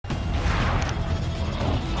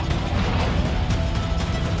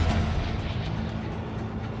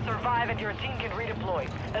revive and your team can redeploy.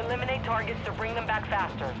 Eliminate targets to bring them back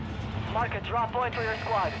faster. Mark a drop point for your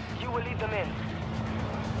squad. You will lead them in.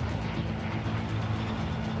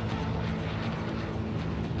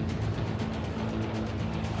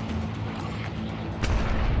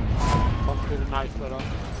 Something nice for us.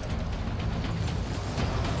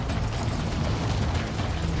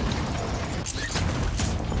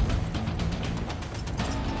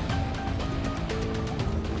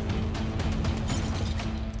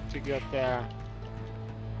 To get there.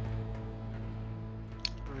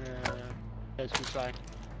 As we say.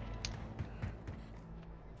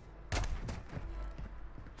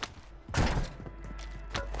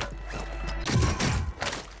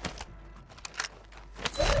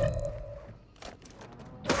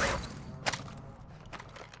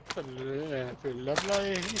 Fyllevla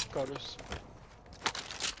i Icarus.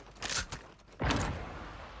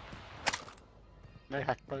 Nej,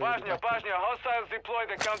 hackar ju. Bosnia, hostiles deploy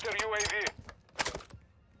the counter UAV.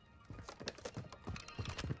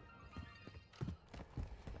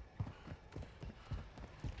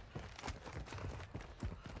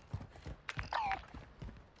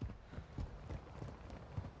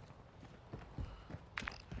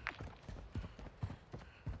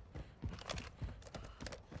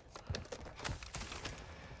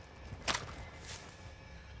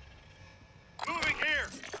 Moving here.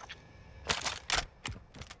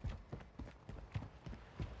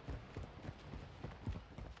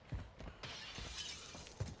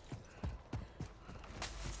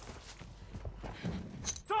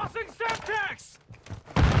 Tossing Semtex!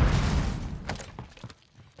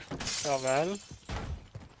 Ja väl.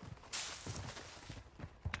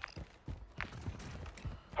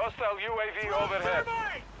 Hostile UAV overhead.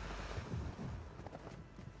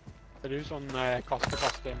 Är du sån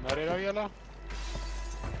kaste-fast-dämmare idag eller?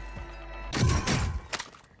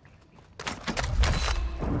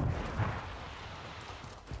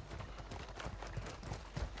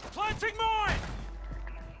 Planting mine!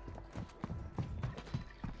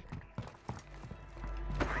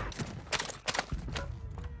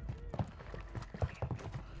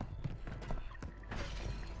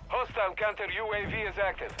 Hostile counter UAV is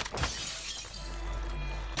active.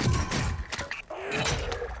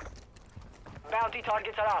 Bounty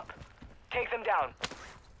targets are up. Take them down.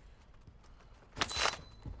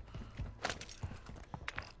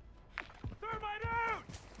 Thermite out!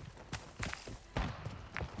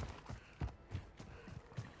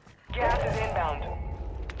 Gas is inbound.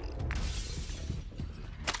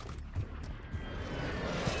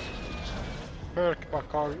 Perk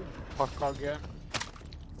package.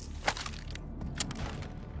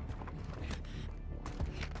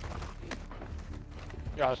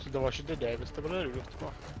 Ja, så det var inte det, visst det var det roligt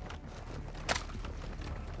på.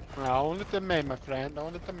 Ja, hon lite med my friend,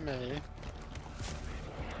 hon lite med.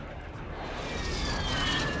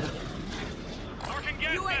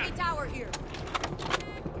 UAV tower here.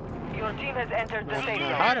 Your team has entered the safe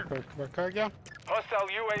Det här zone. är perk package.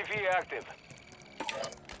 Hostile UAV active.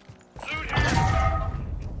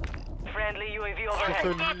 Friendly UAV Så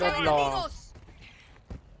overhead. fyllevla.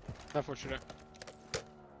 Där fortsätter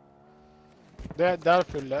det. Där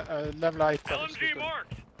fyller levla Icarus. LMG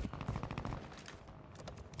marked.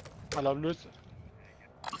 Alla lus.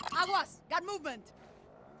 Aguas, got movement.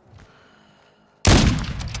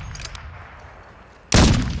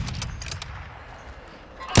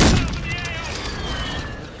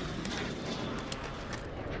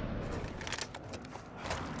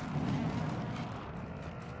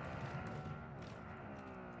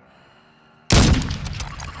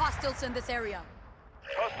 Hostiles in this area.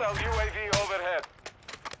 Hostile UAV overhead.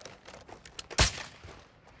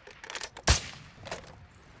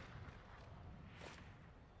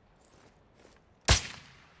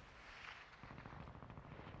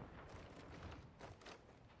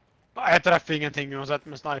 Jag träffar ingenting oavsett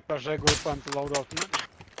med sniper så jag går på en till loadouten.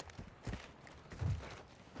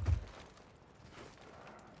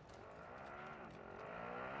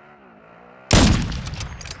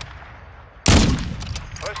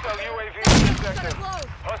 Hostile UAV is active.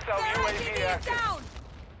 Hostile Their UAV ITV is active. down.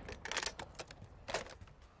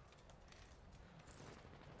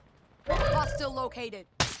 Hostile located.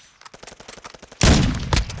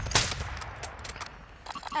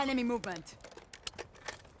 Enemy movement.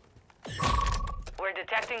 We're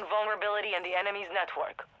detecting vulnerability in the enemy's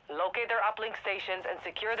network. Locate their uplink stations and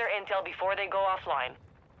secure their intel before they go offline.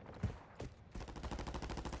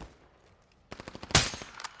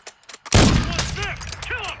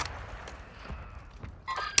 Kill him!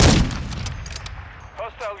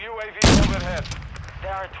 Hostile UAV overhead.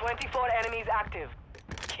 There are 24 enemies active.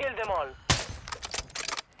 Kill them all.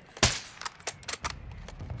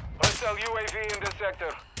 Hostile UAV in the sector.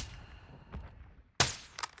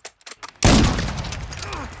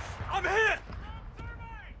 I'm hit!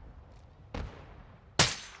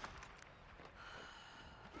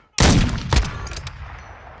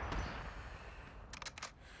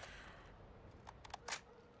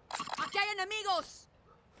 Aquí hay enemigos!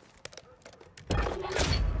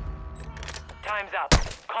 Time's up.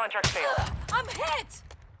 Contract failed. I'm hit!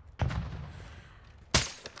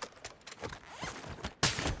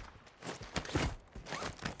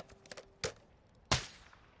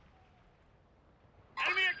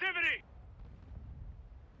 Enemy activity!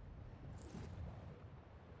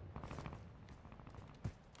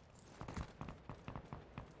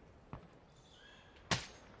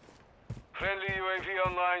 Friendly UAV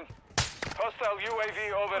online. Hostile UAV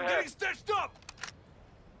I'm overhead. getting stitched up!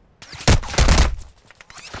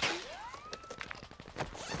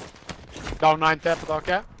 Down 90 på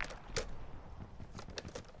taket.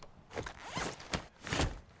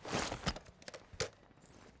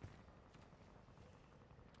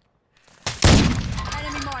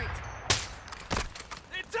 Enemy marked.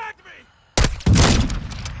 They attacked me!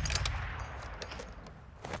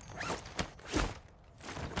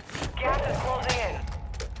 Gas is closing in.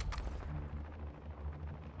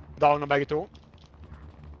 Down begge to.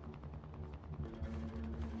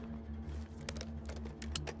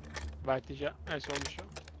 Vet ikke. Jeg så den ikke.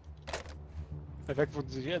 Jeg fikk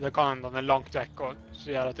faktisk ikke. Det kan hende den er langt vekk og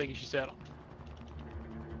så gjør at jeg ikke ser den.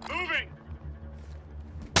 Moving!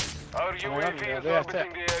 Our UAV is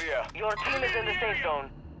orbiting the area. Your team is in the safe zone.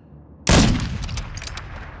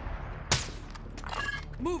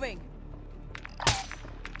 Moving.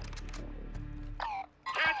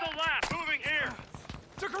 Cancel last! Moving here!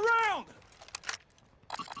 Took a round!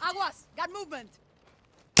 Aguas! Got movement!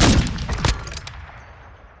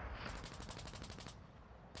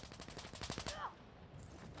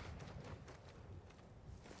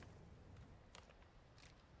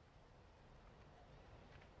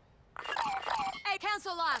 Hey,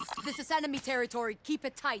 cancel us! This is enemy territory. Keep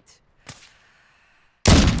it tight.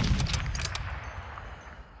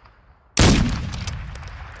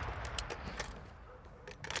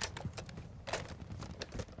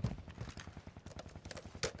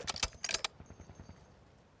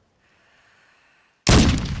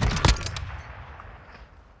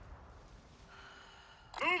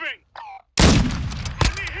 Moving!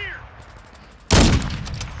 Enemy here!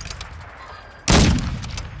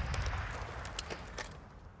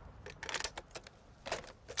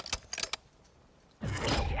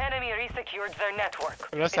 The enemy resecured their network.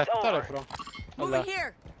 Skal du It's sette over. det fra? Moving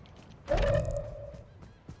here.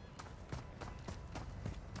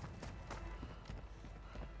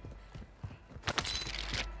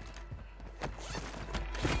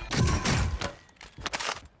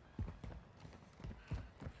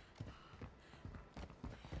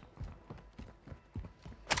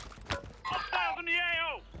 Hostiles in the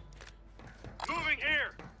AO! Moving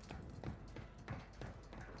here!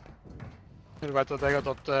 Du vet at jeg har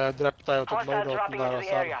tatt drept deg og tatt Hostiles loadouten dropping der into og the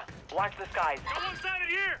så. area. Watch the skies. Got one sided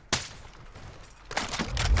here!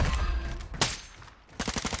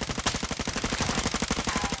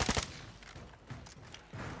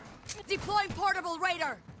 Deploying portable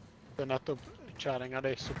radar. Det er nettopp kjæringa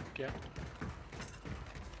di sukker.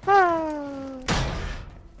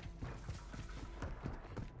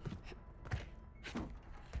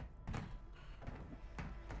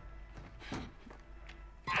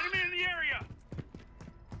 Enemy in the area!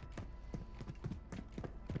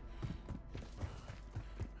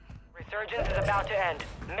 Resurgence is about to end.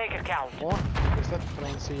 Make it count. Å, jeg sett fra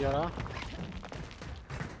en side der.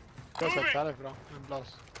 Jeg har sett herifra, en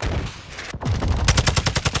plass.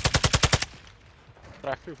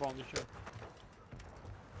 Treffer jo faen ikke.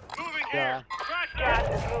 Moving Ja. here! Crash Gas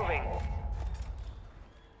that! is moving.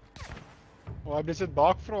 Og jeg blir sett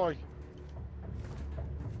bakfra òg.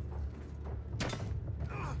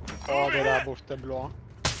 Å, det der borte blå.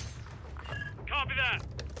 Copy that!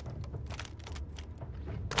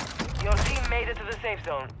 Your team made it to the safe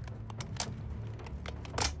zone.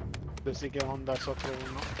 Det er sikkert han der satt ved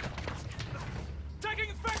unna. Taking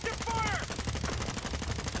effective fire!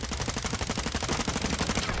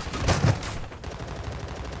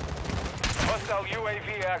 Hostile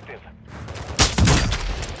UAV active.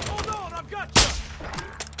 Hold on, I've got you!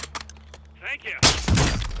 Thank you.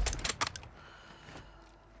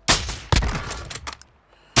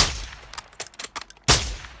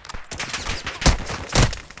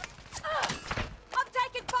 I'm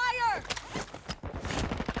taking fire!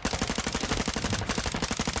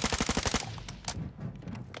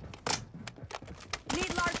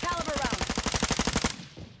 Need large caliber rounds.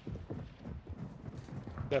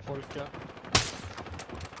 Det folket.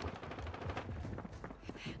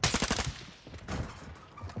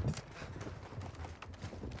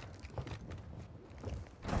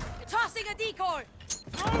 Tossing a decoy!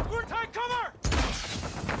 Rogue, we're take cover!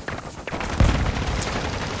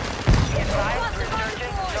 Be advised, resurgence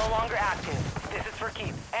is no longer active. This is for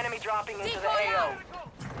keeps. Enemy dropping into the AO.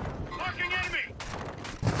 Marking enemy!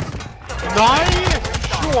 Nej!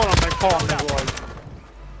 Slå dem med kameran.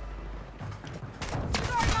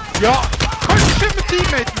 Ja! Kanske med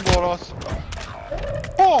teammaten vår alltså.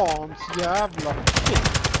 Hans jävla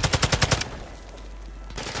shit.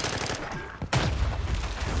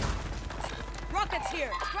 Rockets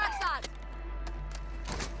here! Crack side!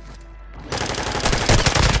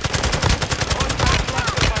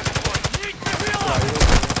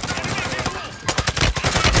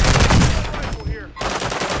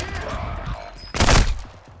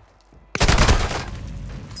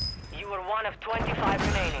 You were one of 25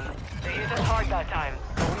 remaining. They hit us hard that time,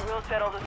 but we will settle the